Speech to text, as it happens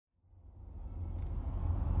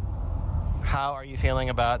How are you feeling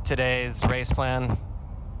about today's race plan?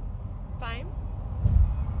 Fine.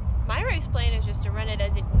 My race plan is just to run it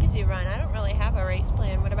as an easy run. I don't really have a race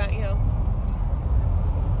plan. What about you?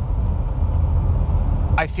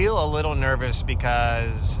 I feel a little nervous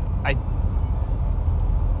because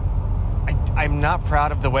I'm not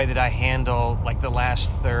proud of the way that I handle like the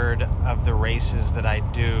last third of the races that I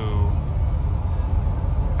do.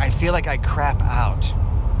 I feel like I crap out.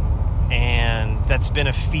 And that's been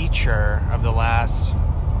a feature of the last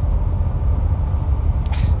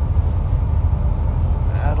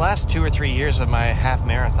 2 or 3 years of my half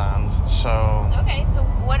marathons. So Okay, so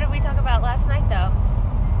what did we talk about last night though?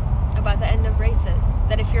 About the end of races.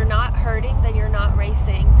 That if you're not hurting, then you're not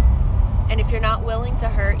racing. And if you're not willing to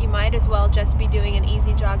hurt, you might as well just be doing an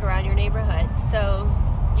easy jog around your neighborhood. So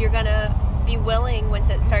you're gonna be willing, once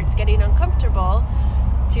it starts getting uncomfortable,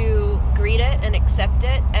 to greet it and accept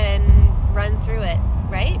it and run through it,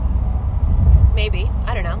 right? Maybe.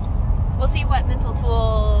 I don't know. We'll see what mental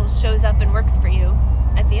tool shows up and works for you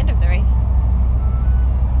at the end of the race.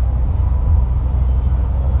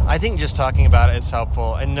 I think just talking about it is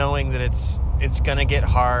helpful, and knowing that it's gonna get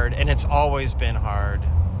hard, and it's always been hard.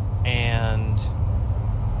 And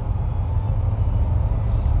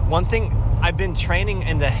one thing, I've been training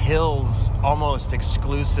in the hills almost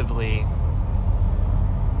exclusively,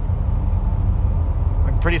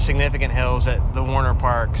 like pretty significant hills at the Warner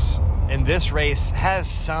Parks. And this race has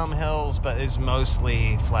some hills, but is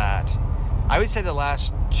mostly flat. I would say the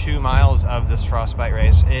last 2 miles of this Frostbite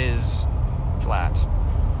race is flat.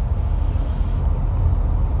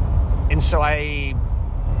 And so I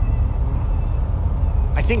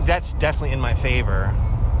think that's definitely in my favor.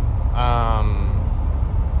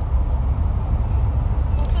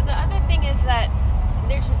 So the other thing is that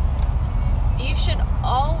you should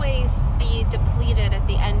always be depleted at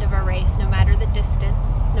the end of a race, no matter the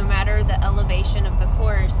distance, no matter the elevation of the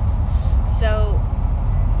course. So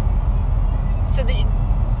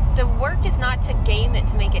the work is not to game it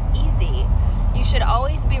to make it easy. You should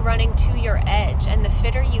always be running to your edge, and the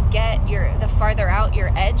fitter you get, the farther out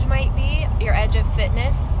your edge might be, your edge of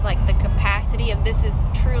fitness, like the capacity of this is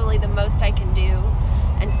truly the most I can do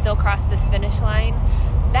and still cross this finish line.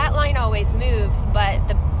 That line always moves, but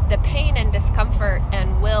the pain and discomfort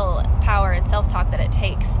and will power and self-talk that it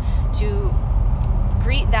takes to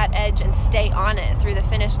greet that edge and stay on it through the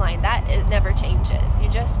finish line, that it never changes.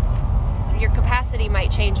 Your capacity might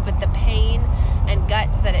change, but the pain and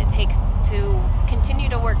guts that it takes to continue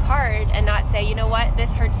to work hard and not say, you know what,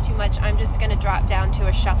 this hurts too much, I'm just going to drop down to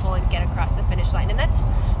a shuffle and get across the finish line. And that's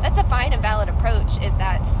a fine and valid approach if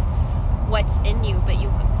that's what's in you.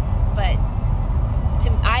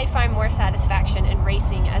 I find more satisfaction in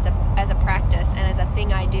racing as a practice and as a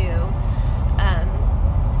thing I do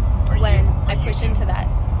when I push into that.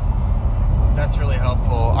 That's really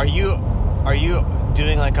helpful. Are you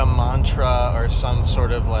doing like a mantra or some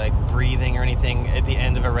sort of like breathing or anything at the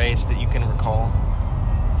end of a race that you can recall?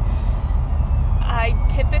 I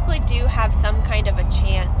typically do have some kind of a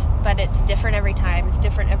chant, but it's different every time. It's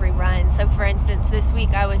different every run. So for instance, this week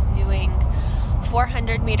I was doing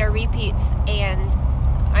 400 meter repeats, and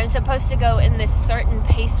I'm supposed to go in this certain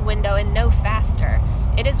pace window and no faster.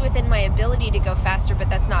 It is within my ability to go faster, but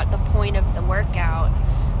that's not the point of the workout.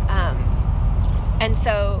 And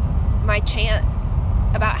so my chant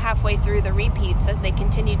about halfway through the repeats, as they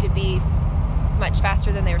continued to be much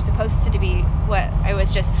faster than they were supposed to be, I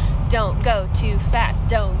was just, don't go too fast,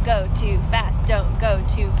 don't go too fast, don't go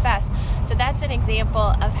too fast. So that's an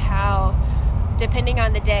example of how, depending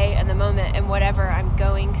on the day and the moment and whatever I'm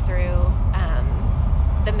going through,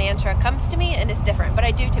 the mantra comes to me and is different. But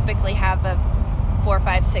I do typically have a 4,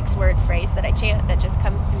 5, 6 word phrase that I chant that just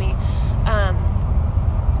comes to me.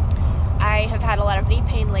 I have had a lot of knee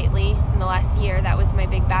pain lately in the last year. That was my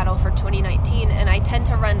big battle for 2019. And I tend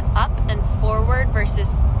to run up and forward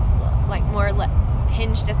versus like more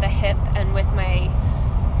hinged at the hip and with my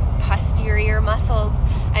posterior muscles.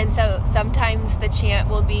 And so sometimes the chant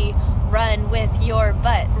will be, run with your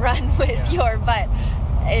butt, run with your butt.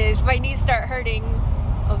 If my knees start hurting,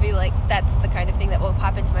 I'll be like, that's the kind of thing that will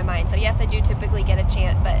pop into my mind. So yes, I do typically get a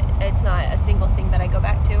chant, but it's not a single thing that I go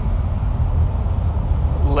back to.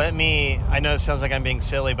 I know it sounds like I'm being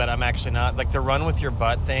silly, but I'm actually not. Like the run with your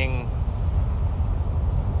butt thing,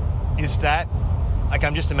 is that, like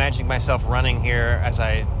I'm just imagining myself running here as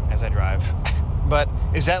I drive. But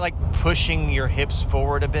is that like pushing your hips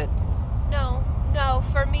forward a bit? No,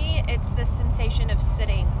 for me, it's the sensation of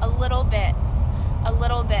sitting a little bit.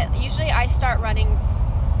 Usually I start running,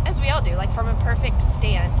 as we all do, like from a perfect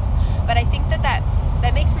stance. But I think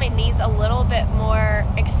that makes my knees a little bit more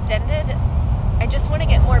extended. I just want to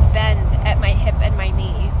get more bend at my hip and my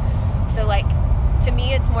knee. So like, to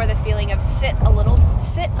me, it's more the feeling of sit a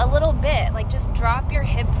little bit, like just drop your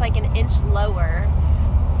hips like an inch lower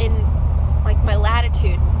in like my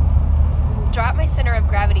latitude. Drop my center of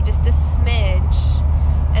gravity just a smidge,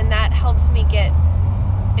 and that helps me get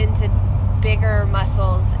into bigger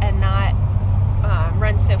muscles and not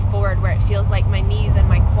run so forward where it feels like my knees and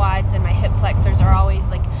my quads and my hip flexors are always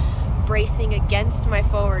like bracing against my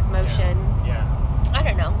forward motion. Yeah. I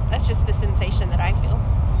don't know. That's just the sensation that I feel.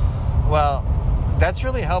 Well, that's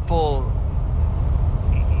really helpful.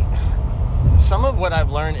 Some of what I've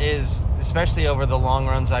learned is, especially over the long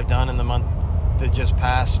runs I've done in the month that just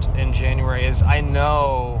passed in January, is I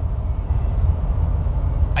know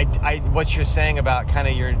what you're saying about kind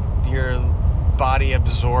of your body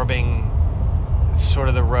absorbing sort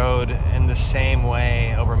of the road in the same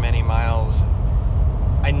way over many miles.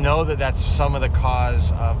 I know that that's some of the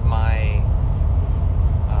cause of my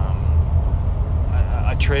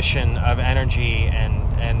attrition of energy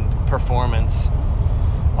and performance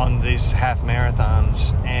on these half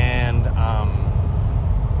marathons. And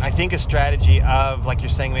I think a strategy of, like you're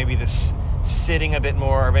saying, maybe this sitting a bit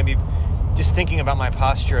more, or maybe just thinking about my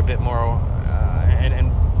posture a bit more,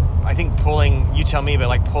 and I think pulling, you tell me, but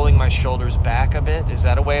like pulling my shoulders back a bit. Is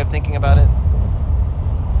that a way of thinking about it?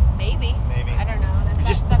 Maybe. I don't know. That's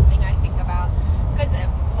just something I think about. Because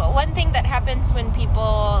one thing that happens when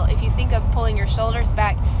people, if you think of pulling your shoulders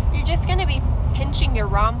back, you're just going to be pinching your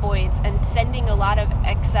rhomboids and sending a lot of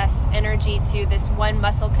excess energy to this one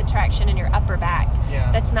muscle contraction in your upper back.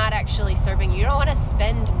 Yeah. That's not actually serving you. You don't want to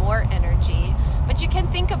spend more energy. But you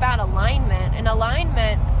can think about alignment. And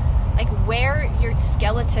alignment, like where your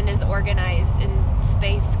skeleton is organized in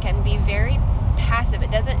space, can be very passive.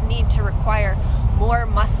 It doesn't need to require more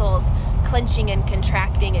muscles clenching and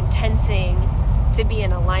contracting and tensing to be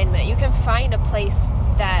in alignment. You can find a place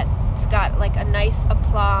that's got like a nice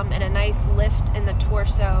aplomb and a nice lift in the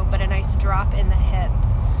torso, but a nice drop in the hip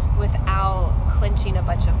without clenching a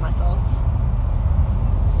bunch of muscles.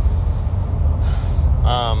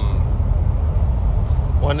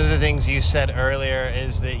 One of the things you said earlier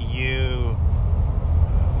is that you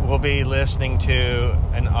will be listening to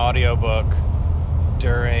an audiobook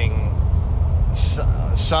during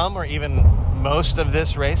some or even most of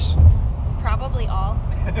this race. Probably all.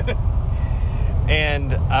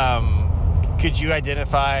 And could you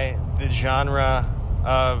identify the genre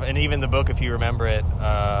of, and even the book if you remember it,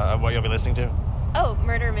 of what you'll be listening to? Oh,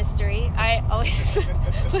 murder mystery. I always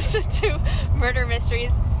listen to murder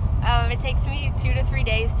mysteries. It takes me 2 to 3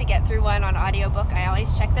 days to get through one on audiobook. I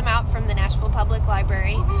always check them out from the Nashville Public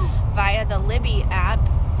Library via the Libby app.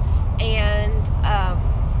 And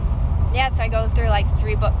so I go through like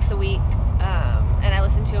 3 books a week, and I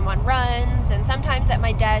listen to them on runs, and sometimes at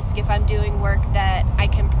my desk if I'm doing work that I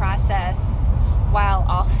can process while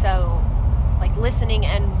also like listening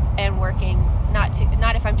and working. Not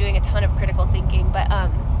if I'm doing a ton of critical thinking, but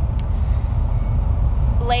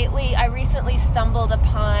lately I recently stumbled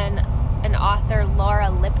upon an author,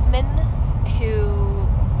 Laura Lippman, who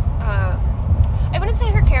I wouldn't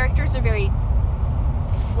say her characters are very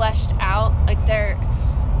fleshed out. Like they're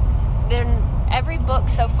every book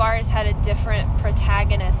so far has had a different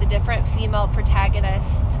protagonist, a different female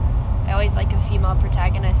protagonist. I always like a female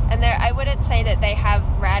protagonist, and I wouldn't say that they have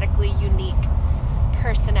radically unique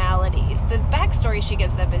personalities. The backstory she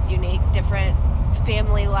gives them is unique, different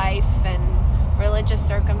family life and religious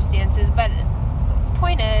circumstances, but the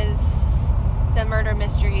point is it's a murder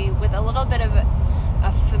mystery with a little bit of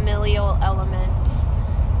a familial element.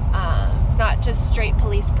 It's not just straight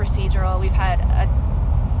police procedural. We've had a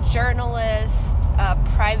journalist, a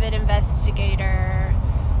private investigator,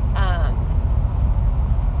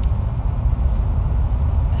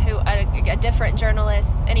 a different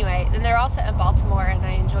journalist. Anyway, and they're also in Baltimore, and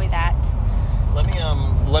I enjoy that.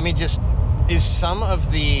 Let me just, is some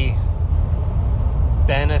of the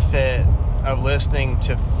benefit of listening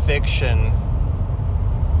to fiction,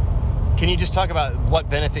 can you just talk about what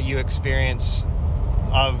benefit you experience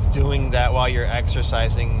of doing that while you're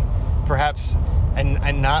exercising, perhaps,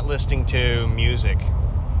 and not listening to music?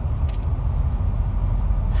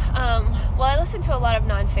 Well, I listen to a lot of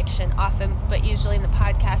nonfiction often, but usually in the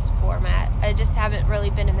podcast format. I just haven't really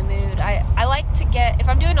been in the mood. I like to if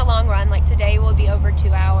I'm doing a long run, like today will be over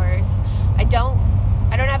 2 hours, I don't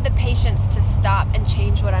have the patience to stop and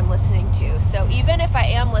change what I'm listening to. So even if I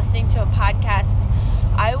am listening to a podcast,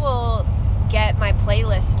 I will get my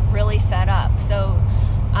playlist really set up. So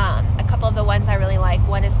a couple of the ones I really like,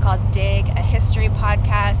 one is called Dig, a history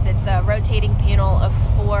podcast. It's a rotating panel of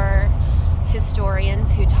 4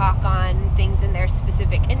 historians who talk on things in their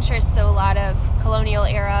specific interest. features so a lot of colonial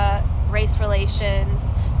era race relations,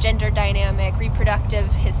 gender dynamic,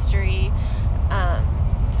 reproductive history.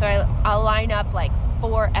 So I'll line up like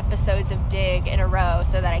 4 episodes of Dig in a row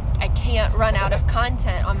so that I can't run out of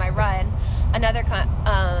content on my run. Another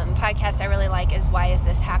podcast I really like is Why Is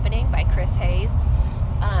This Happening by Chris Hayes.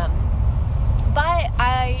 But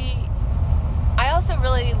I also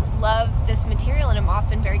really love this material, and I'm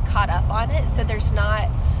often very caught up on it. So there's not,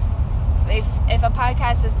 if a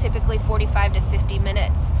podcast is typically 45 to 50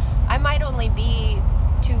 minutes, I might only be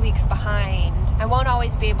 2 weeks behind. I won't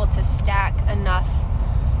always be able to stack enough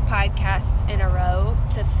podcasts in a row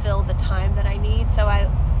to fill the time that I need. So I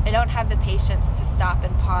don't have the patience to stop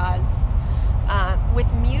and pause.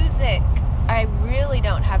 With music, I really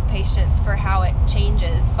don't have patience for how it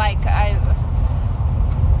changes. Like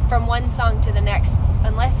from one song to the next,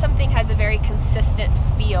 unless something has a very consistent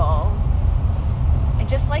feel, I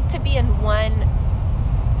just like to be in one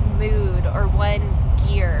mood or one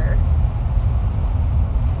gear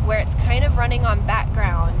where it's kind of running on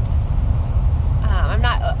background. I'm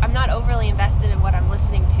not overly invested in what I'm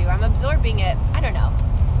listening to. I'm absorbing it. I don't know.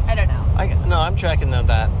 I'm tracking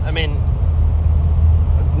that. I mean,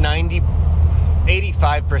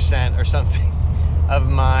 85% or something of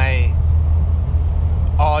my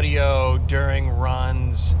audio during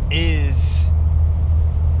runs is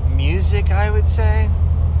music, I would say.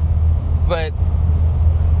 But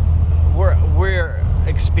we're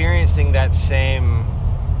experiencing that same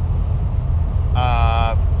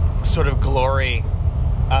sort of glory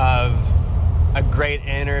of a great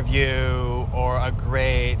interview or a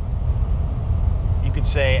great, you could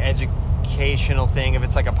say, educational thing. If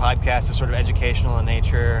it's like a podcast, it's sort of educational in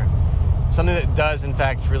nature. Something that does, in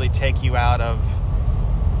fact, really take you out of,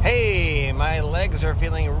 hey, my legs are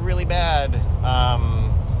feeling really bad.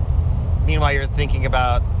 Meanwhile, you're thinking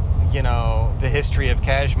about, the history of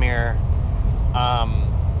Kashmir.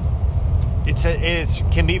 It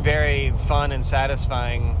can be very fun and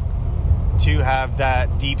satisfying to have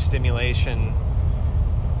that deep stimulation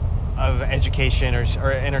of education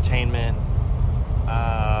or entertainment.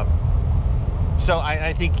 So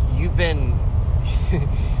I think you've been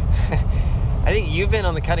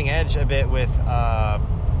on the cutting edge a bit with,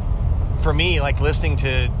 for me, like listening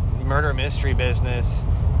to Murder Mystery Business.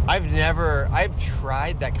 I've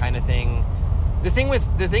tried that kind of thing. The thing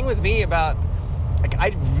with me about, like,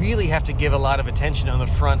 I really have to give a lot of attention on the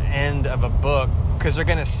front end of a book because they're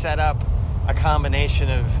going to set up a combination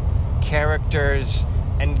of characters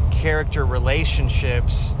and character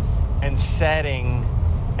relationships and setting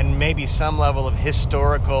and maybe some level of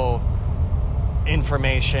historical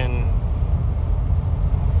information.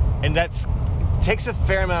 And it takes a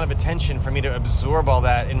fair amount of attention for me to absorb all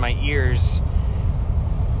that in my ears.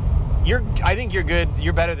 I think you're good.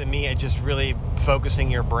 You're better than me at just really focusing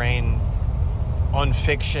your brain on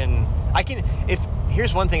fiction.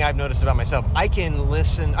 Here's one thing I've noticed about myself. I can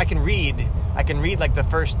read like the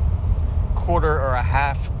first quarter or a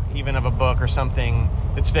half even of a book or something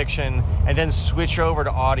that's fiction, and then switch over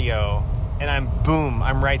to audio, and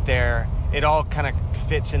I'm right there. It all kind of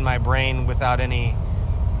fits in my brain without any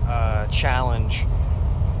challenge.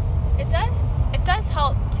 It does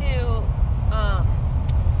help to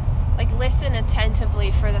like listen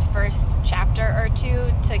attentively for the first chapter or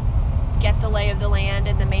two to get the lay of the land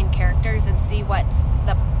and the main characters and see what's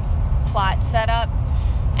the plot set up,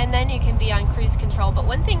 and then you can be on cruise control. But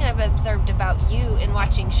one thing I've observed about you in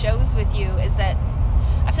watching shows with you is that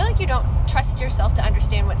I feel like you don't trust yourself to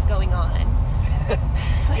understand what's going on.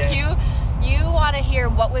 Like yes. You want to hear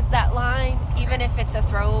what was that line, even if it's a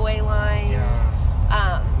throwaway line.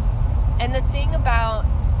 Yeah. And the thing about,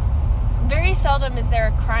 very seldom is there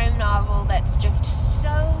a crime novel that's just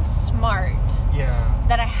so smart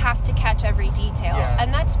that I have to catch every detail. Yeah.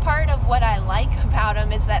 And that's part of what I like about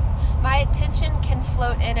them, is that my attention can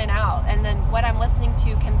float in and out, and then what I'm listening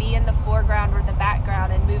to can be in the foreground or the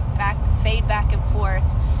background and fade back and forth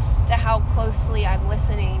to how closely I'm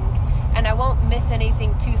listening. And I won't miss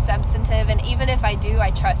anything too substantive, and even if I do,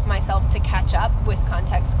 I trust myself to catch up with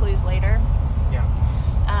context clues later. Yeah.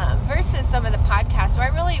 Versus some of the podcasts where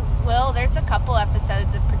I really will. There's a couple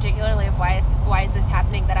episodes of particularly of Why Is This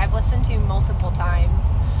Happening that I've listened to multiple times,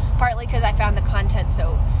 partly because I found the content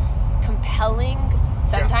so compelling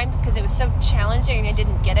sometimes because it was so challenging and I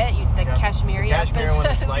didn't get it. The Kashmiri episode. One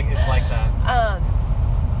is like that.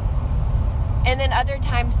 And then other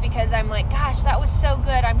times because I'm like, gosh, that was so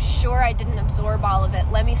good. I'm sure I didn't absorb all of it.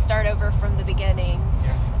 Let me start over from the beginning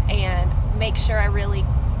and make sure I really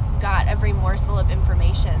got every morsel of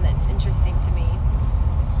information that's interesting to me.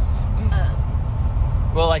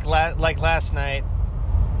 Well, like last night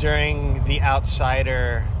during The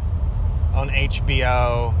Outsider on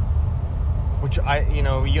HBO, which you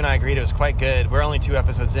and I agreed it was quite good. We're only 2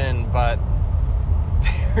 episodes in, but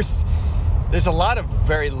there's a lot of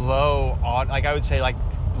very low, I would say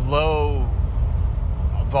low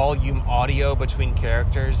volume audio between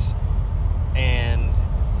characters, and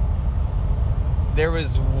there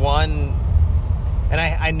was one, and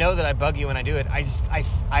I know that I bug you when I do it.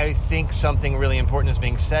 I think something really important is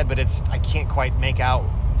being said, but I can't quite make out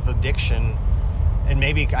the diction, and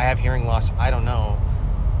maybe I have hearing loss. I don't know,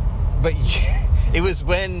 but it was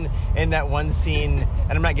when in that one scene,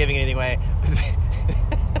 and I'm not giving anything away.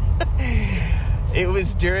 It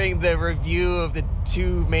was during the review of the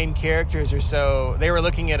 2 main characters or so. They were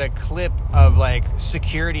looking at a clip of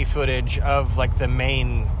security footage of the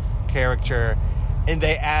main character, and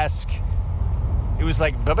they ask, it was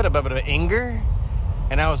bubba Inger,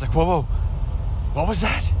 and I was like, whoa, what was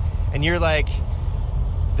that? And you're like,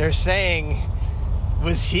 they're saying,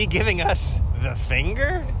 was he giving us the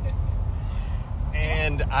finger?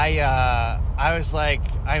 And I was like,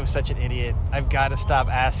 I'm such an idiot. I've got to stop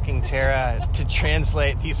asking Tara to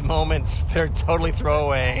translate these moments that are totally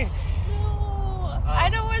throwaway. No, I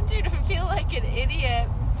don't want you to feel like an idiot,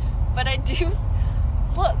 but I do.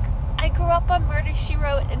 Look, I grew up on Murder, She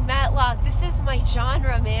Wrote and Matlock. This is my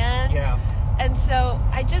genre, man. Yeah. And so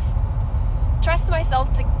I just trust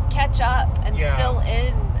myself to catch up and fill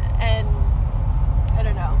in, and I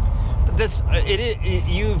don't know. But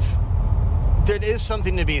there is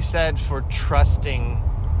something to be said for trusting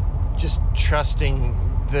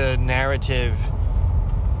the narrative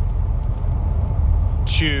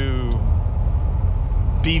to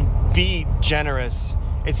be generous.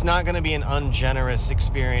 It's not going to be an ungenerous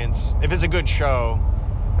experience. If it's a good show,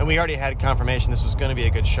 and we already had confirmation this was going to be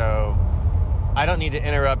a good show, I don't need to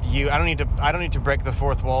interrupt you. I don't need to break the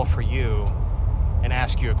fourth wall for you and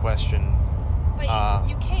ask you a question. But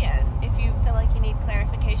you can if you feel like you need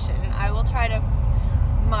clarification. And I will try to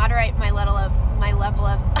moderate my level of.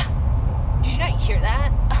 Did you not hear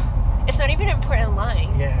that? It's not even an important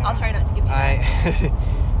line. Yeah. I'll try not to give you that.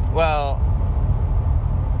 Well,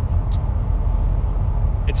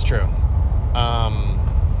 it's true.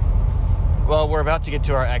 Well, we're about to get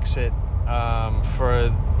to our exit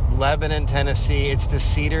for Lebanon, Tennessee. It's the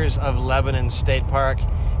Cedars of Lebanon State Park.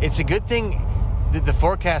 It's a good thing that the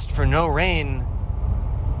forecast for no rain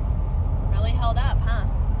really held up, huh?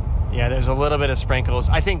 Yeah, there's a little bit of sprinkles.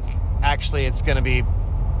 I think actually it's going to be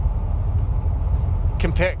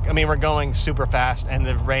we're going super fast and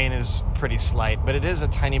the rain is pretty slight, but it is a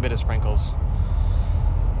tiny bit of sprinkles.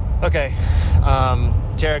 Okay.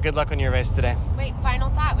 Tara, good luck on your race today. Wait, final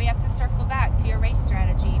thought. We have to circle back to your race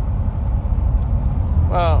strategy.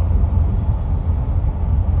 Well,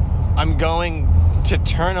 I'm going to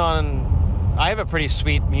turn on... I have a pretty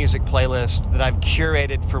sweet music playlist that I've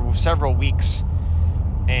curated for several weeks,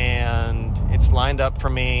 and it's lined up for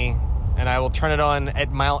me, and I will turn it on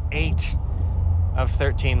at mile 8 of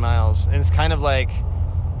 13 miles. And it's kind of like,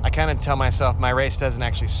 I kind of tell myself my race doesn't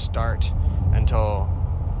actually start until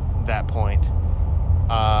that point.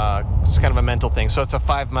 It's kind of a mental thing. So it's a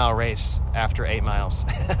 5-mile race after 8 miles.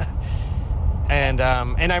 And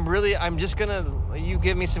I'm just gonna, you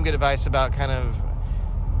give me some good advice about kind of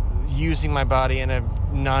using my body in a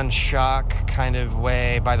non-shock kind of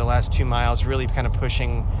way by the last 2 miles, really kind of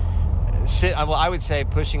pushing, I would say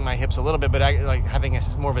pushing my hips a little bit, but I like having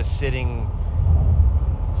more of a sitting,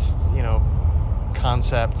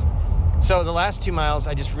 concept. So the last 2 miles,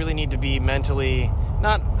 I just really need to be mentally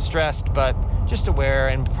not stressed, but just aware,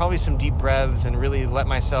 and probably some deep breaths, and really let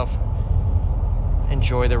myself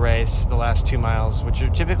enjoy the race, the last 2 miles, which are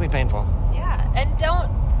typically painful. Yeah, and don't,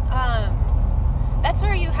 that's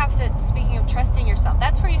where you have to, speaking of trusting yourself,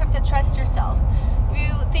 that's where you have to trust yourself. If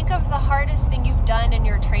you think of the hardest thing you've done in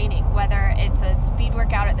your training, whether it's a speed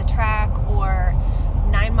workout at the track or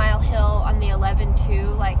 9-mile hill on the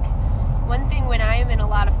 11-2, like, one thing when I am in a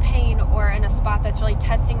lot of pain or in a spot that's really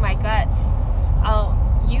testing my guts, I'll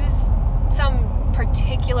use some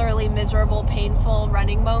particularly miserable, painful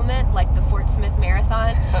running moment, like the Fort Smith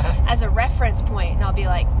Marathon, as a reference point, and I'll be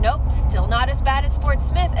like, nope, still not as bad as Fort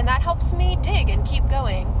Smith, and that helps me dig and keep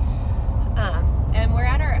going. And I think we're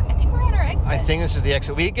at our exit. I think this is the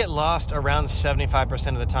exit. We get lost around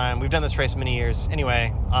 75% of the time. We've done this race many years.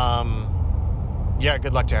 Anyway, yeah,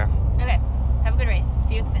 good luck, Tara. Okay, have a good race.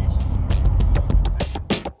 See you at the finish.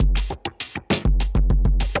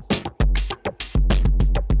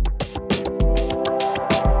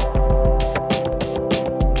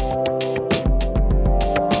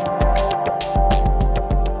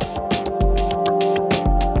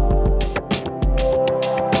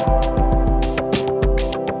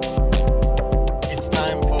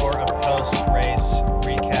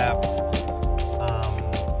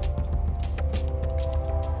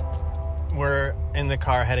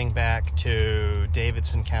 car heading back to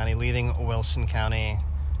Davidson County, leaving Wilson County.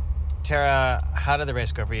 Tara, how did the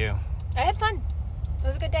race go for you? I had fun. It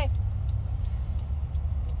was a good day.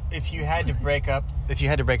 If you had to break up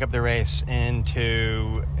the race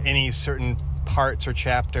into any certain parts or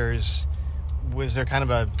chapters, was there kind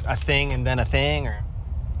of a thing and then a thing, or?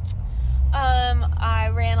 I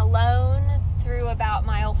ran alone through about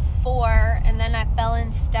mile 4, and then I fell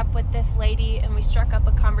in step with this lady, and we struck up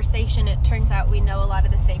a conversation. It turns out we know a lot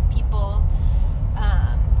of the same people,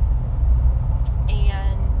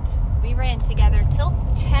 and we ran together till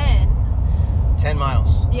 10. 10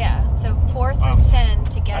 miles. Yeah, so 4 through 10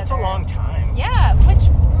 together. That's a long time. Yeah, which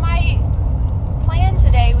my plan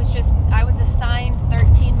today was just, I was assigned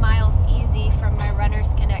 13 miles easy from my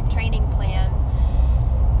Runners Connect training plan.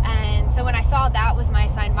 And so when I saw that was my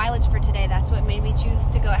assigned mileage for today, that's what made me choose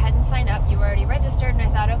to go ahead and sign up. You were already registered, and I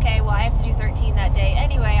thought, okay, well, I have to do 13 that day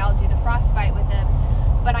anyway. I'll do the Frostbite with him.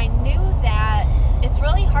 But I knew that it's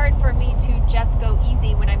really hard for me to just go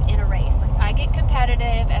easy when I'm in a race. Like, I get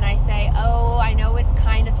competitive and I say, oh, I know it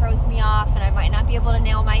kind of throws me off and I might not be able to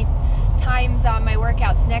nail my times on my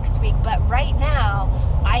workouts next week, but right now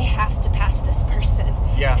I have to pass this person.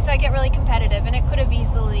 Yeah. And so I get really competitive, and it could have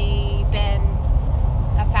easily been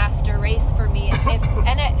a faster race for me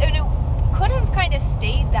and it could have kind of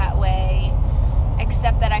stayed that way,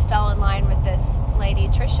 except that I fell in line with this lady,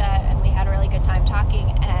 Trisha, and we had a really good time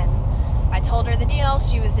talking, and I told her the deal.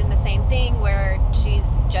 She was in the same thing where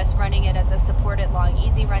she's just running it as a supported long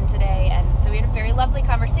easy run today, and so we had a very lovely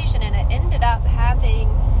conversation, and it ended up having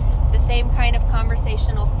the same kind of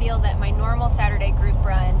conversational feel that my normal Saturday group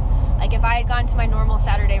run. Like, if I had gone to my normal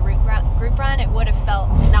Saturday group run, it would have felt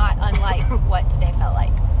not unlike what today felt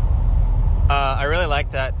like. I really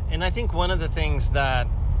like that, and I think one of the things that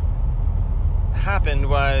happened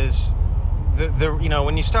was the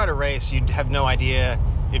when you start a race, you have no idea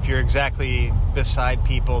if you're exactly beside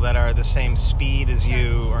people that are the same speed as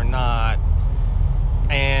you or not.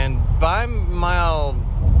 And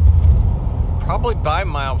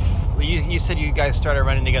you said you guys started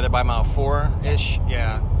running together by mile 4-ish.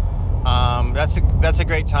 Yeah. That's a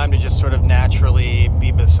great time to just sort of naturally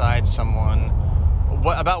be beside someone.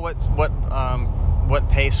 What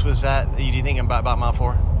pace was that? Do you think about mile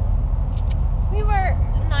 4? We were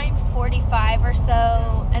 9:45 or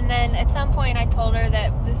so, and then at some point I told her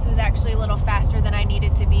that this was actually a little faster than I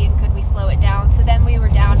needed to be, and could we slow it down? So then we were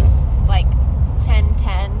down like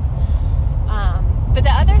 10:10. But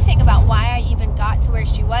the other thing about why I even got to where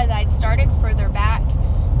she was, I'd started further back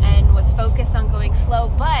and was focused on going slow,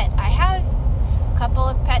 but I have a couple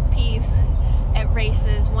of pet peeves at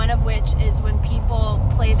races, one of which is when people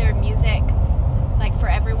play their music like for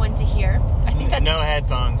everyone to hear. I think that's no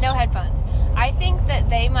headphones. I think that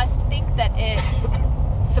they must think that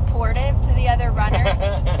it's supportive to the other runners.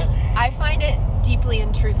 I find it deeply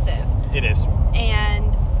intrusive. It is.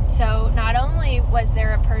 And so not only was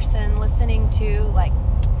there a person listening to like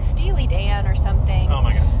Steely Dan or something. Oh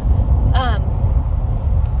my gosh.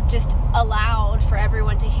 Just allowed for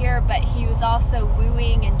everyone to hear, but he was also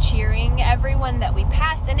wooing and cheering everyone that we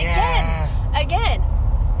passed. And again,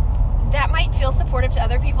 that might feel supportive to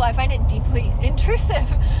other people. I find it deeply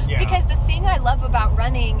intrusive. Yeah. Because the thing I love about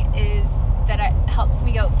running is that it helps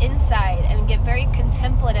me go inside and get very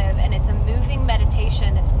contemplative, and it's a moving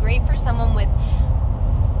meditation. It's great for someone with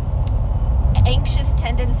anxious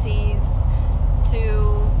tendencies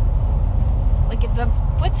to, like, the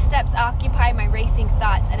footsteps occupy my racing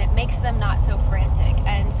thoughts, and it makes them not so frantic.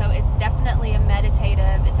 And so it's definitely a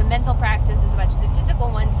mental practice as much as a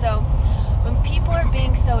physical one. So when people are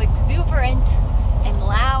being so exuberant and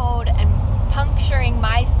loud and puncturing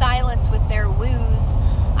my silence with their woos,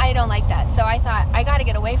 I don't like that. So I thought, I got to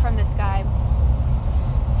get away from this guy.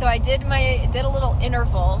 So I did a little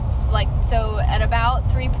interval, so at about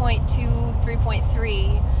 3.2,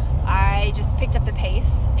 3.3, I just picked up the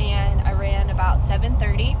pace, and I ran about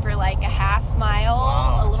 7:30 for like a half mile.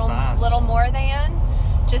 Wow, a little more than,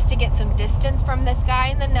 just to get some distance from this guy,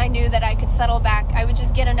 and then I knew that I could settle back. I would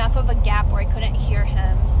just get enough of a gap where I couldn't hear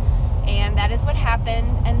him, and that is what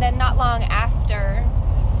happened. And then not long after,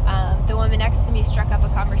 the woman next to me struck up a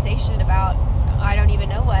conversation about I don't even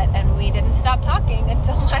know what, and we didn't stop talking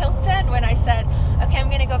until mile 10 when I said, okay, I'm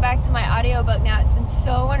going to go back to my audiobook now. It's been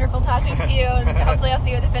so wonderful talking to you, and hopefully I'll see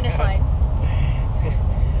you at the finish line.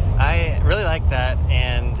 I really like that,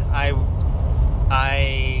 and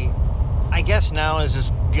I guess now is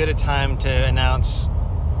as good a time to announce,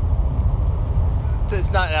 it's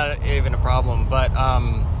not even a problem, but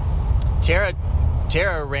Tara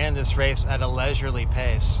ran this race at a leisurely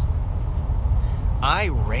pace. I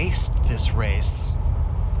raced this race.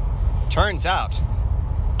 Turns out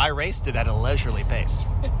I raced it at a leisurely pace.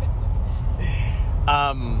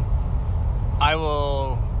 I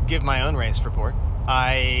will give my own race report.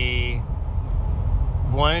 I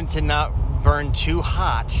wanted to not burn too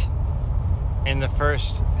hot in the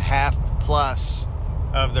first half plus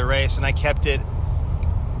of the race, and I kept it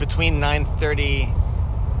between 9:30.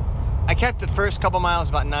 I kept the first couple miles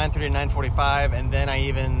about 9:30 to 9:45, and then I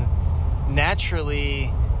even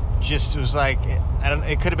naturally just was like,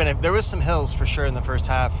 it could have been, there was some hills for sure in the first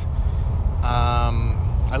half.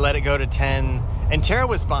 I let it go to 10, and Tara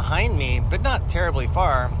was behind me, but not terribly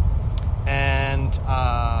far. And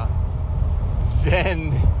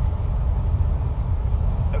then,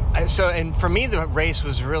 and for me, the race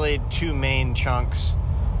was really two main chunks.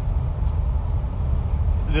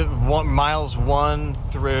 Miles 1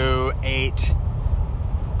 through 8,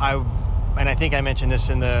 and I think I mentioned this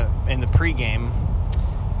in the pregame,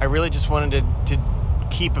 I really just wanted to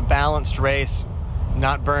keep a balanced race,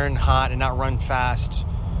 not burn hot and not run fast,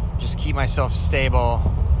 just keep myself stable.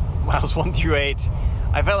 Miles 1 through 8,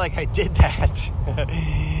 I felt like I did that.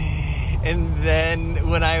 And then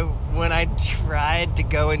when I tried to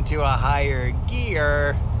go into a higher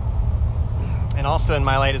gear, and also in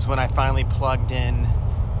Mile 8 is when I finally plugged in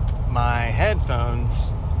my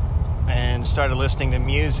headphones and started listening to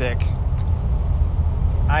music.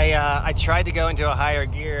 I tried to go into a higher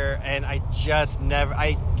gear, and I just never,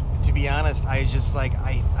 to be honest, I just like,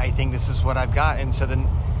 I think this is what I've got. And so then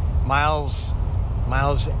miles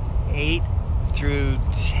 8 through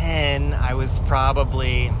 10, I was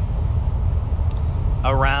probably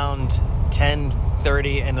around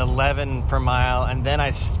 10:30 and 11 per mile, and then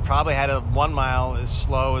I probably had a 1 mile as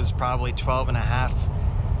slow as probably 12 and a half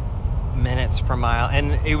minutes per mile,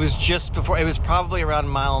 and it was just before, it was probably around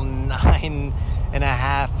mile 9 and a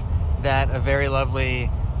half that a very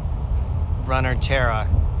lovely runner, Tara,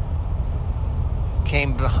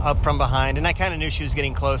 came up from behind, and I kind of knew she was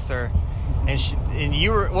getting closer, and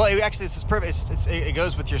you were, well, actually this is perfect, it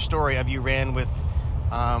goes with your story of you ran with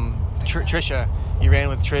Trisha. You ran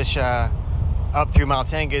with Trisha up through Mile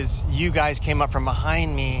 10, because you guys came up from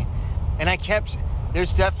behind me, and I kept, there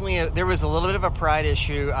was a little bit of a pride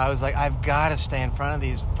issue. I was like, I've got to stay in front of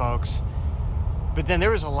these folks. But then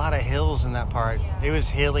there was a lot of hills in that part. Yeah. It was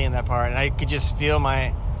hilly in that part, and I could just feel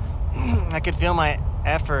my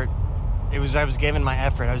effort. I was giving my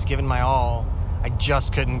effort. I was giving my all. I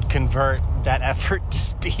just couldn't convert that effort to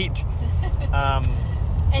speed.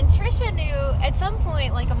 And Trisha knew at some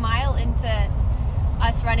point, like a mile into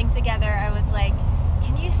us running together, I was like,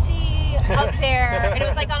 can you see up there? And it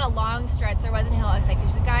was like on a long stretch. There wasn't a hill. I was like,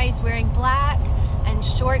 there's a guy who's wearing black and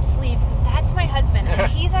short sleeves. That's my husband.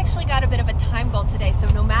 And he's actually got a bit of a time goal today. So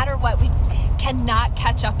no matter what, we cannot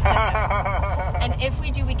catch up to him. And if we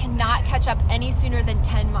do, we cannot catch up any sooner than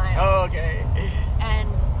 10 miles. Oh, okay. And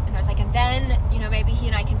I was like, and then, maybe he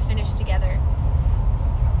and I can finish together.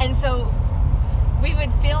 And so we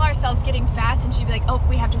would feel ourselves getting fast, and she'd be like, oh,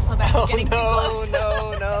 we have to slow back. We're getting too close.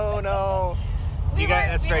 No.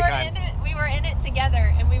 That's very kind. We were in it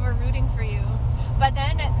together, and we were rooting for you. But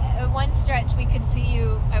then at one stretch, we could see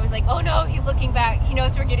you. I was like, oh no, he's looking back. He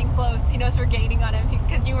knows we're getting close. He knows we're gaining on him,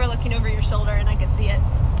 because you were looking over your shoulder, and I could see it.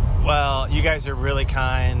 Well, you guys are really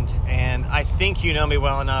kind, and I think you know me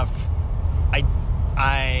well enough.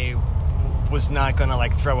 I was not going to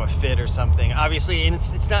throw a fit or something. Obviously, and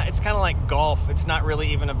it's not. It's kind of like golf. It's not really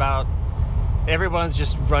even about. Everyone's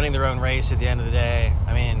just running their own race at the end of the day.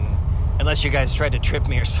 I mean, unless you guys tried to trip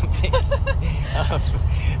me or something,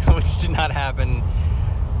 which did not happen.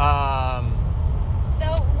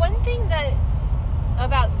 So one thing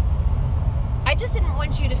I just didn't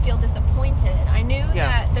want you to feel disappointed. I knew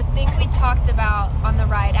that the thing we talked about on the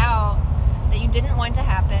ride out that you didn't want to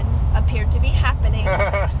happen appeared to be happening,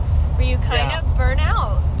 where you kind of burn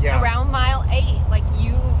out around mile 8.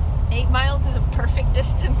 8 miles is a perfect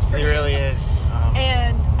distance for you. It really is.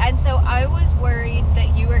 And so I was worried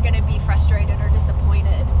that you were going to be frustrated or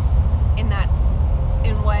disappointed in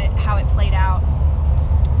how it played out.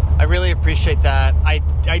 I really appreciate that. I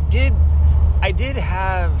did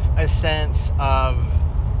have a sense of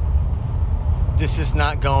this is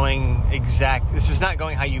not going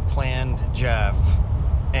how you planned, Jeff.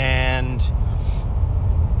 And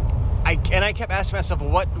I kept asking myself,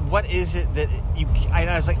 what is it that you? I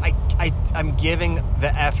was like, I'm giving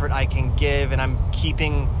the effort I can give, and I'm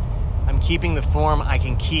keeping the form I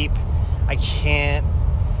can keep. I can't,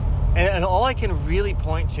 and all I can really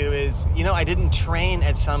point to is, I didn't train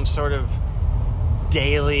at some sort of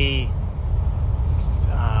daily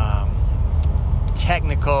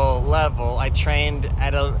technical level. I trained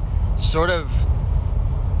at a sort of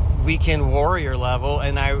weekend warrior level,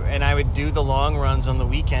 and I would do the long runs on the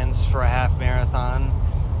weekends for a half marathon,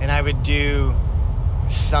 and I would do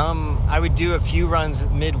a few runs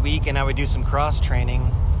midweek, and I would do some cross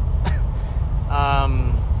training.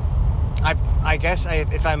 I guess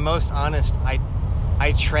if I'm most honest, I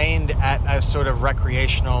trained at a sort of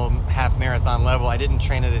recreational half marathon level. I didn't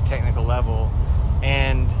train at a technical level,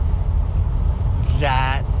 and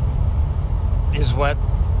that is what.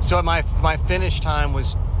 So my finish time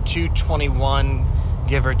was 2:21,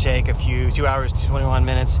 give or take 2 hours 21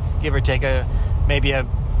 minutes, give or take maybe a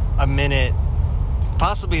minute,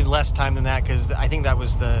 possibly less time than that, because I think that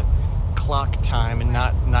was the clock time and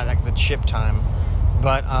not like the chip time.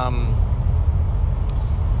 But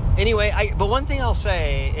anyway, but one thing I'll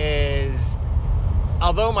say is,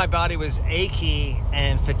 although my body was achy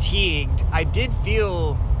and fatigued, I did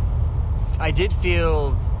feel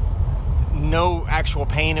no actual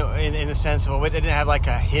pain in the sense of, I didn't have like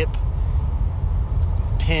a hip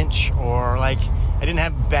pinch, or like I didn't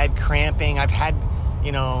have bad cramping. I've had,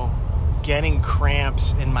 getting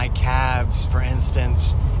cramps in my calves, for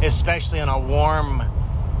instance, especially on a warm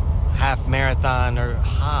half marathon or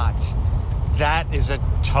hot. That is a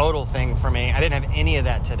total thing for me. I didn't have any of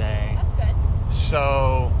that today. That's good.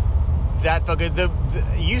 So that felt good.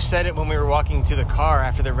 You said it when we were walking to the car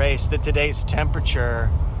after the race, that today's temperature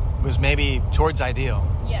was maybe towards ideal.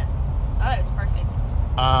 Yes. Oh, it was perfect.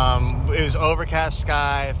 It was overcast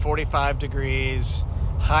sky, 45 degrees,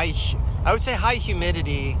 I would say high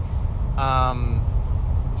humidity.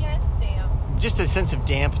 Yeah, it's damp. Just a sense of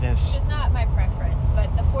dampness. It's not my preference,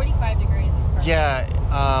 but the 45 degrees is perfect. Yeah.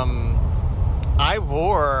 I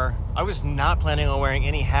was not planning on wearing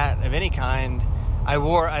any hat of any kind. I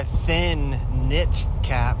wore a thin knit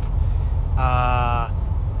cap.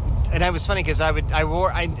 And it was funny because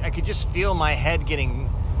I could just feel my head getting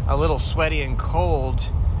a little sweaty and cold.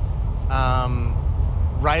 I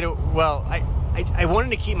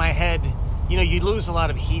wanted to keep my head, you lose a lot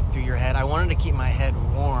of heat through your head. I wanted to keep my head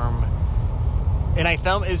warm. And it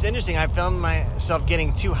was interesting. I found myself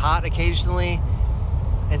getting too hot occasionally.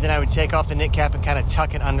 And then I would take off the knit cap and kind of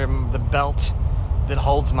tuck it under the belt that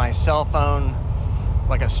holds my cell phone,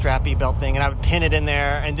 like a strappy belt thing. And I would pin it in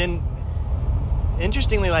there. And then,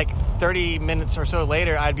 interestingly, like 30 minutes or so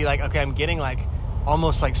later, I'd be like, okay, I'm getting like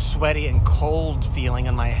almost like sweaty and cold feeling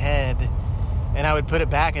on my head. And I would put it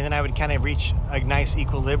back, and then I would kind of reach a nice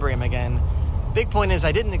equilibrium again. Big point is,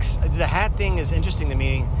 the hat thing is interesting to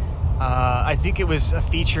me. I think it was a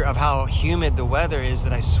feature of how humid the weather is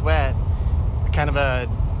that I sweat, kind of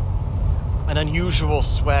an unusual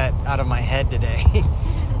sweat out of my head today.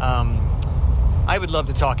 I would love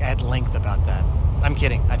to talk at length about that. I'm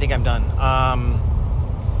kidding. I think I'm done.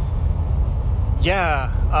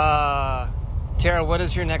 Tara, what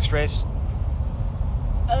is your next race?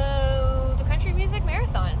 The Country Music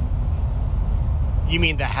Marathon. You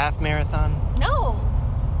mean the half marathon? No.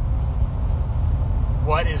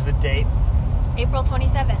 What is the date? April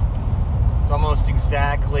 27th. It's almost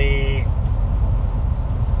exactly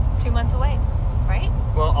 2 months away, right?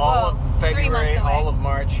 Well, all of February, 3 months away. all of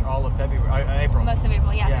March, all of February, April. Most of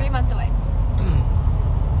April, yeah. 3 months away.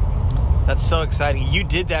 That's so exciting. You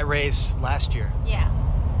did that race last year. Yeah.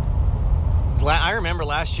 I remember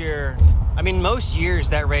last year, most years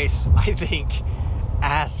that race, I think,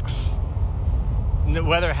 asks,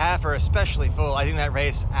 whether half or especially full, I think that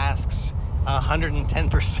race asks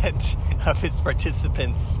 110% of its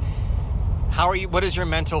participants. How are you? What is your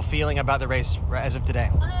mental feeling about the race as of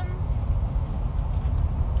today?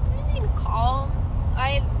 Calm.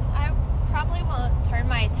 I probably won't turn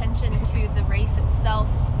my attention to the race itself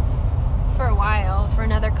for a while, for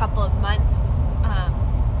another couple of months.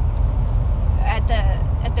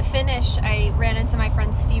 At the finish, I ran into my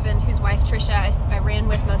friend Steven, whose wife Trisha I ran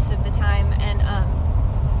with most of the time, and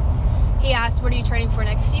he asked, "What are you training for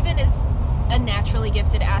next?" Steven is a naturally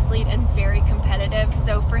gifted athlete and very competitive,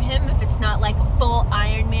 so for him, if it's not like a full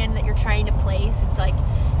Ironman that you're trying to place, it's like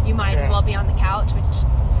you might as well be on the couch, which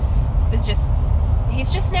is just,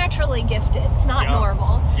 he's just naturally gifted. It's not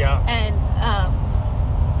normal. Yeah. And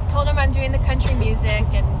told him I'm doing the country music,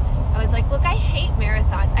 and I was like, look, I hate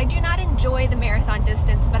marathons. I do not enjoy the marathon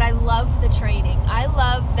distance, but I love the training. I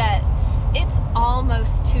love that it's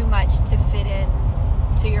almost too much to fit in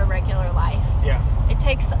to your regular life. Yeah. It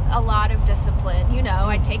takes a lot of discipline.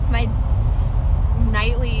 I take my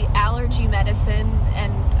nightly allergy medicine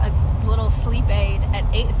and a little sleep aid at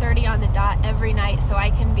 8:30 on the dot every night, so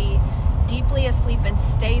I can be deeply asleep and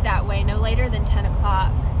stay that way no later than 10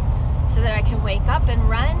 o'clock, so that I can wake up and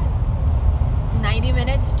run 90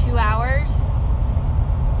 minutes, 2 hours,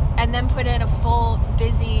 and then put in a full,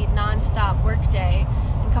 busy, nonstop work day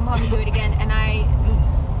and can come home and do it again. And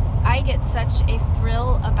I get such a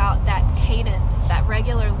thrill about that cadence, that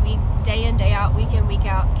regular week, day in, day out, week in, week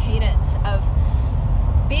out cadence of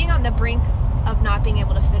being on the brink of not being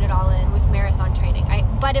able to fit it all in with marathon training.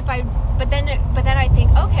 But then I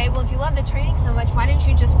think, okay, well, if you love the training so much, why didn't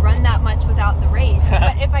you just run that much without the race?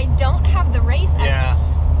 But if I don't have the race,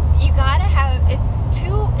 you gotta have, it's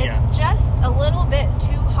just a little bit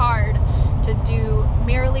too hard to do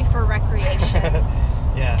merely for recreation.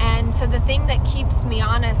 And so the thing that keeps me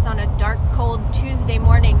honest on a dark, cold Tuesday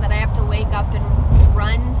morning that I have to wake up and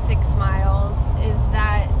run 6 miles is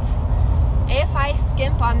that if I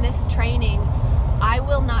skimp on this training, I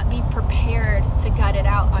will not be prepared to gut it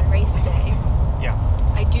out on race day.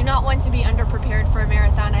 I do not want to be underprepared for a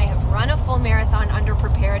marathon. I have run a full marathon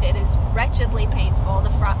underprepared. It is wretchedly painful. The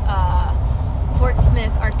Fort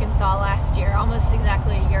Smith, Arkansas last year, almost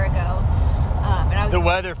exactly a year ago. And the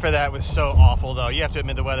weather for that was so awful, though. You have to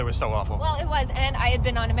admit the weather was so awful. Well, it was, and I had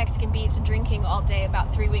been on a Mexican beach drinking all day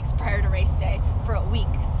about 3 weeks prior to race day for a week,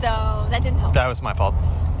 so that didn't help. That was my fault.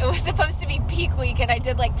 It was supposed to be peak week, and I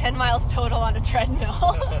did like 10 miles total on a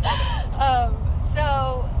treadmill.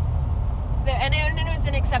 And it was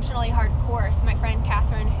an exceptionally hard course. My friend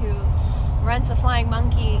Catherine, who runs the Flying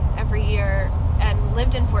Monkey every year and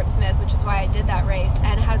lived in Fort Smith, which is why I did that race,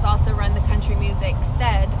 and has also run the country music,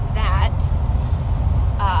 said that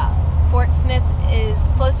Fort Smith is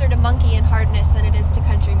closer to monkey in hardness than it is to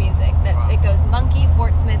country music. That it goes monkey,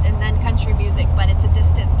 Fort Smith, and then country music, but it's a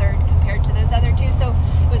distant third compared to those other two. So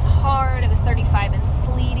it was hard. It was 35 and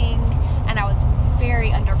sleeting, and I was very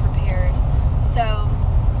underprepared. So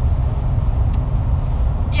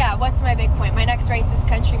yeah, what's my big point? My next race is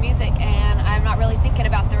country music, and I'm not really thinking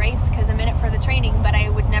about the race because I'm in it for the training, but I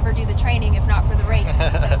would never do the training if not for the race. So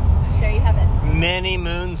there you have it. Many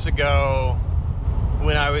moons ago,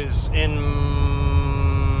 when I was in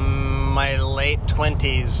my late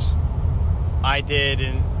 20s, I did,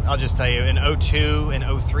 I'll just tell you, in 02 and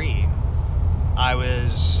 03, I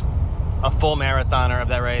was a full marathoner of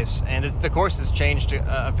that race, and the course has changed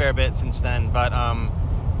a fair bit since then, but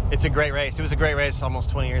it's a great race. It was a great race almost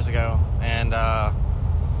 20 years ago, and I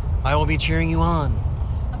will be cheering you on.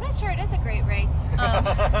 I'm not sure it is a great race,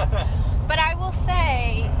 but I will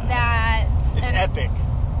say that it's epic.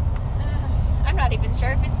 I'm not even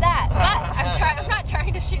sure if it's that, but I'm not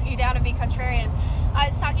trying to shoot you down and be contrarian. I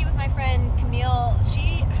was talking with my friend Camille.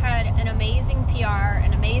 She had an amazing PR,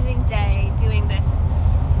 an amazing day doing this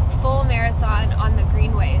full marathon on the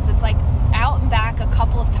greenways. It's like out and back a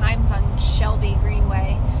couple of times on Shelby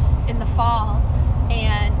Greenway in the fall,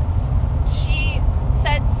 and she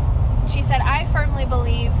said, I firmly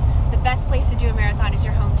believe the best place to do a marathon is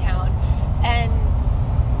your hometown, and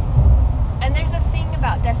there's a thing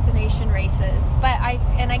about destination races, but I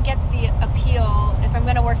get the appeal. If I'm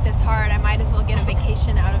going to work this hard, I might as well get a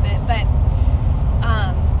vacation out of it. But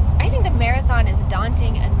I think the marathon is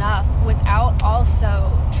daunting enough without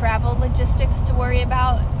also travel logistics to worry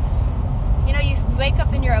about. You know, you wake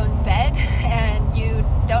up in your own bed and you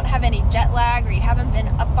don't have any jet lag, or you haven't been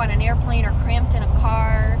up on an airplane or cramped in a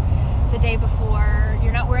car the day before.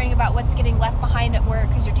 You're not worrying about what's getting left behind at work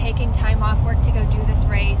because you're taking time off work to go do this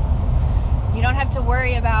race. You don't have to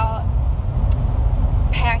worry about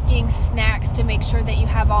packing snacks to make sure that you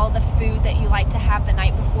have all the food that you like to have the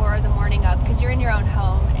night before or the morning of, because you're in your own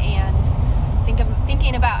home. And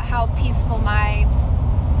thinking about how peaceful my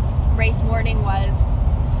race morning was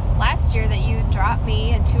last year, that you dropped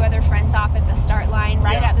me and 2 other friends off at the start line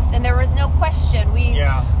at this, and there was no question.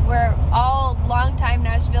 We're all longtime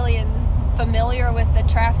Nashvillians, familiar with the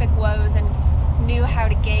traffic woes, and knew how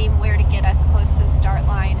to game where to get us close to the start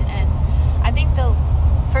line. And I think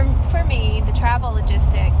for me, the travel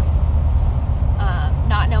logistics,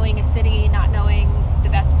 not knowing a city, not knowing the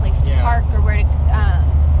best place to park or where to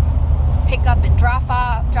pick up and drop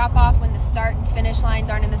off when the start and finish lines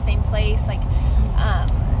aren't in the same place.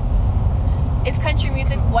 Is country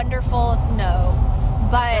music wonderful? No.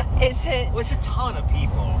 But is it... Well, it's a ton of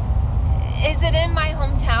people. Is it in my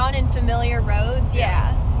hometown and familiar roads?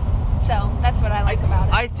 Yeah. So that's what I like about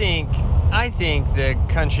it. I think the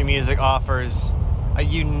country music offers a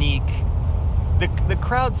unique... The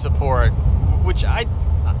crowd support, which I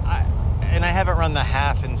haven't run the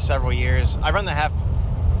half in several years. I've run the half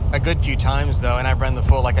a good few times, though, and I've run the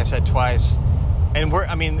full, like I said, twice. And we're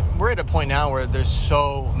at a point now where there's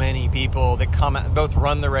so many people that come out, both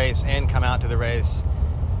run the race and come out to the race.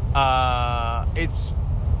 When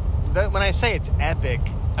I say it's epic,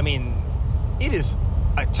 I mean it is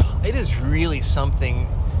really something.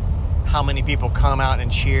 How many people come out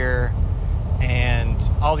and cheer, and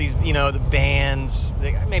all these, the bands,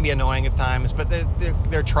 they may be annoying at times, but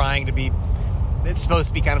they're trying to be. It's supposed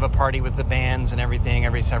to be kind of a party with the bands and everything.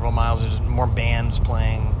 Every several miles, there's more bands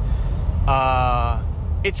playing.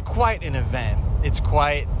 It's quite an event. It's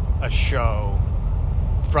quite a show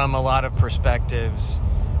from a lot of perspectives.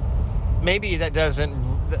 Maybe that doesn't,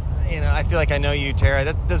 I feel like I know you, Tara.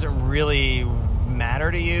 That doesn't really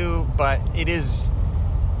matter to you, but it's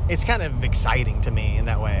kind of exciting to me in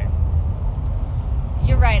that way.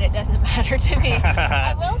 You're right, it doesn't matter to me.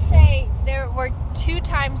 I will say there were 2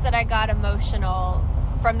 times that I got emotional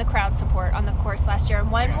from the crowd support on the course last year.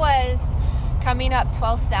 And one was coming up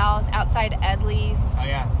 12th South outside Edley's. Oh,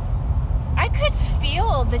 yeah. I could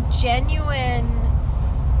feel the genuine,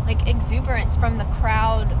 exuberance from the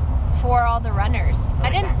crowd for all the runners. I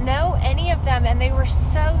didn't know any of them, and they were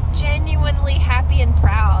so genuinely happy and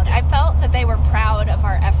proud. I felt that they were proud of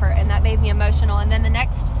our effort, and that made me emotional. And then the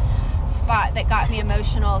next spot that got me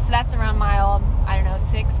emotional, so that's around mile,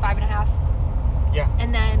 6, 5.5. Yeah.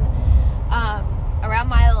 And then around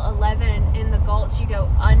mile 11 in the Gulch, you go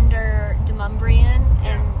under Demumbrian,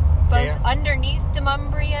 and both underneath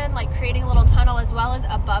Demumbrian, creating a little tunnel, as well as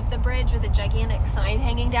above the bridge with a gigantic sign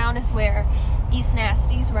hanging down, is where East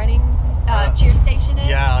Nasty's running cheer station is.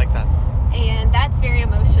 Yeah, I like that. And that's very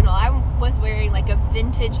emotional. I was wearing a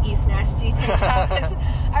vintage East Nasty tank top because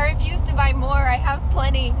I refuse to buy more. I have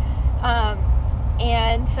plenty.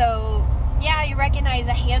 And so, you recognize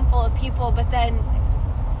a handful of people, but then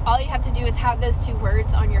all you have to do is have those 2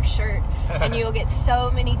 words on your shirt, and you'll get so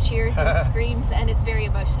many cheers and screams, and it's very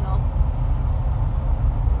emotional.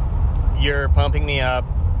 You're pumping me up.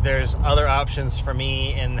 There's other options for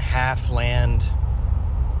me in half land.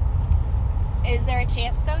 Is there a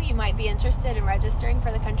chance, though, you might be interested in registering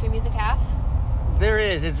for the Country Music Half? There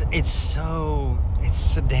is. It's so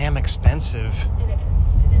damn expensive. It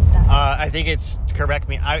is that. I think correct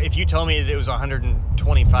me. If you told me that it was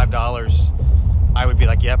 $125, I would be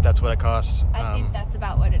like, yep, that's what it costs. I think that's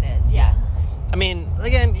about what it is, yeah. I mean,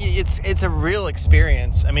 again, it's a real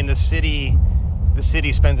experience. I mean, the city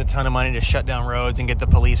spends a ton of money to shut down roads and get the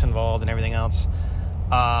police involved and everything else.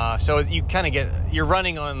 So you kind of you're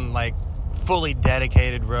running on fully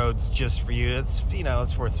dedicated roads just for you. It's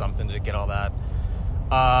it's worth something to get all that.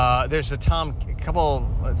 There's a Tom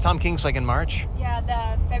King's in March. Yeah,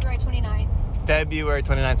 the February 29th. February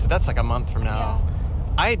 29th. So that's a month from now. Yeah.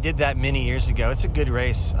 I did that many years ago. It's a good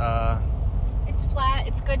race. It's flat.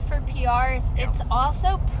 It's good for PRs. Yeah. It's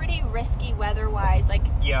also pretty risky weather-wise.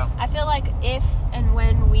 Yeah. I feel like if and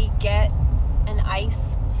when we get an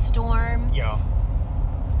ice storm,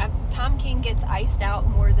 Tom King gets iced out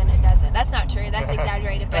more than it doesn't. That's not true. That's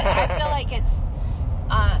exaggerated. But I feel like it's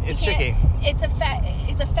tricky. It's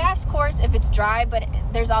a fast course if it's dry, but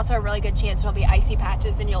there's also a really good chance there'll be icy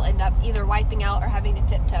patches, and you'll end up either wiping out or having to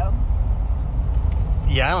tiptoe.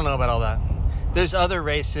 Yeah, I don't know about all that. There's other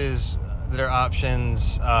races that are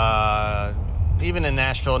options. Even in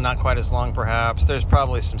Nashville, not quite as long, perhaps. There's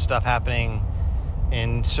probably some stuff happening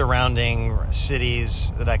in surrounding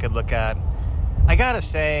cities that I could look at. I gotta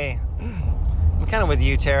say, I'm kind of with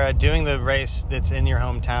you, Tara. Doing the race that's in your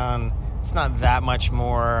hometown, it's not that much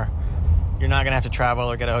more. You're not gonna have to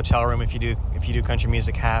travel or get a hotel room if you do Country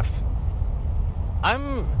Music Half.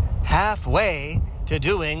 I'm halfway to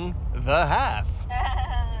doing the half.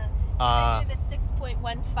 The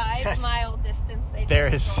 6.15 mile distance. There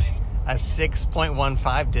is a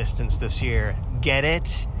 6.15 distance this year. Get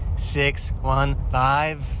it?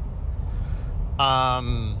 615.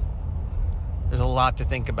 There's a lot to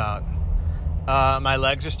think about. My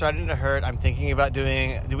legs are starting to hurt. I'm thinking about do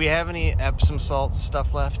we have any Epsom salt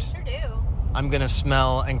stuff left? Sure do. I'm going to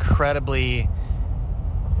smell incredibly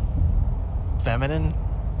feminine.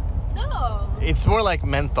 No. It's more like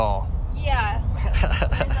menthol. Yeah.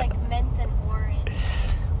 It's mint and orange.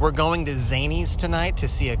 We're going to Zany's tonight to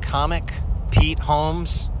see a comic, Pete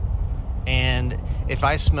Holmes. And if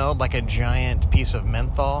I smelled like a giant piece of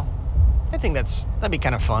menthol, I think that'd be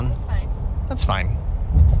kind of fun. That's fine. That's fine.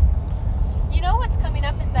 You know what's coming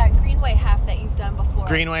up is that Greenway Half that you've done before.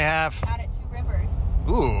 Greenway Half. Out at Two Rivers.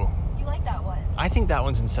 Ooh. You like that one? I think that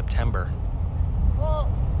one's in September.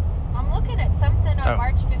 Well, I'm looking at something on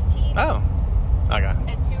March 15th. Oh. Okay.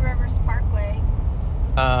 At Two Rivers Parkway.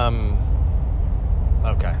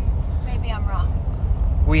 Okay. Maybe I'm wrong.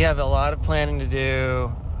 We have a lot of planning to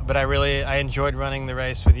do, but I enjoyed running the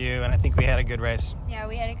race with you, and I think we had a good race. Yeah,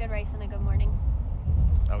 we had a good race and a good morning.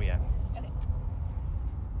 Oh, yeah.